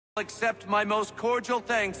accept my most cordial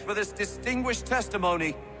thanks for this distinguished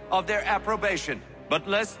testimony of their approbation. But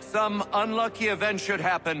lest some unlucky event should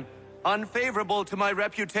happen, unfavorable to my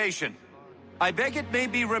reputation, I beg it may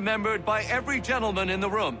be remembered by every gentleman in the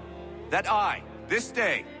room that I, this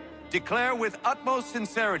day, declare with utmost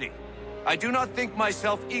sincerity, I do not think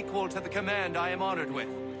myself equal to the command I am honored with.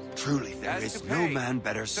 Truly, there is no man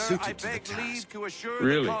better suited to the task.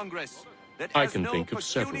 Really? I can no think of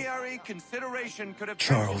several. Consideration could have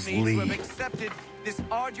Charles me Lee. To have accepted this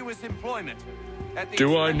arduous employment. At the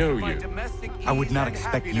Do I expense know of my you? domestic I would ease not and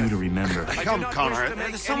expect you happiness. to remember. I do Come, not Connor, wish to make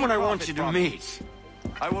there's someone I any want you to profit from it. meet.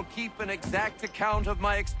 I will keep an exact account of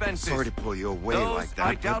my expenses. Sorry to pull you away Those, like that,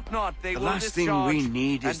 I but doubt not they the will last thing discharge, we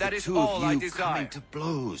need and is that the is two all I of you desire. coming to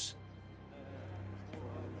blows.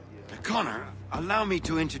 Connor, allow me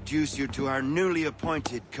to introduce you to our newly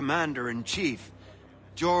appointed Commander-in-Chief,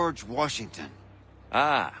 George Washington.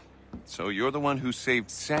 Ah, so you're the one who saved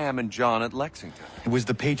Sam and John at Lexington. It was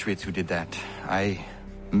the Patriots who did that. I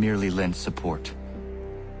merely lent support.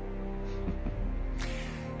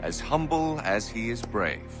 As humble as he is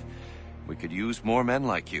brave. We could use more men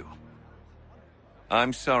like you.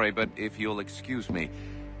 I'm sorry, but if you'll excuse me,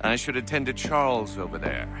 I should attend to Charles over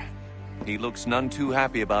there. He looks none too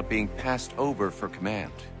happy about being passed over for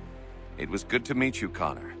command. It was good to meet you,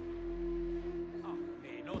 Connor.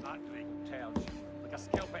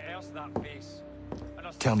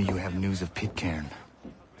 Tell me you have news of Pitcairn.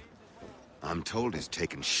 I'm told he's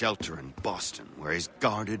taken shelter in Boston, where he's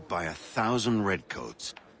guarded by 1,000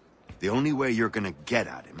 redcoats. The only way you're gonna get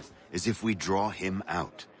at him is if we draw him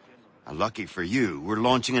out. Lucky for you, we're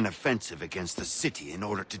launching an offensive against the city in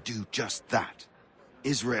order to do just that.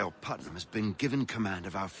 Israel Putnam has been given command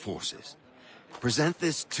of our forces. Present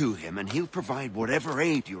this to him and he'll provide whatever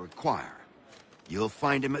aid you require. You'll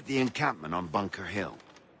find him at the encampment on Bunker Hill.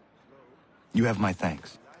 You have my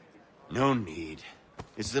thanks. No need.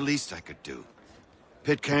 It's the least I could do.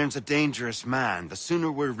 Pitcairn's a dangerous man. The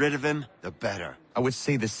sooner we're rid of him, the better. I would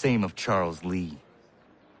say the same of Charles Lee.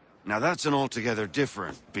 Now that's an altogether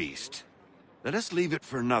different beast. Let us leave it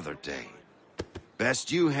for another day.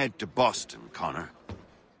 Best you head to Boston, Connor.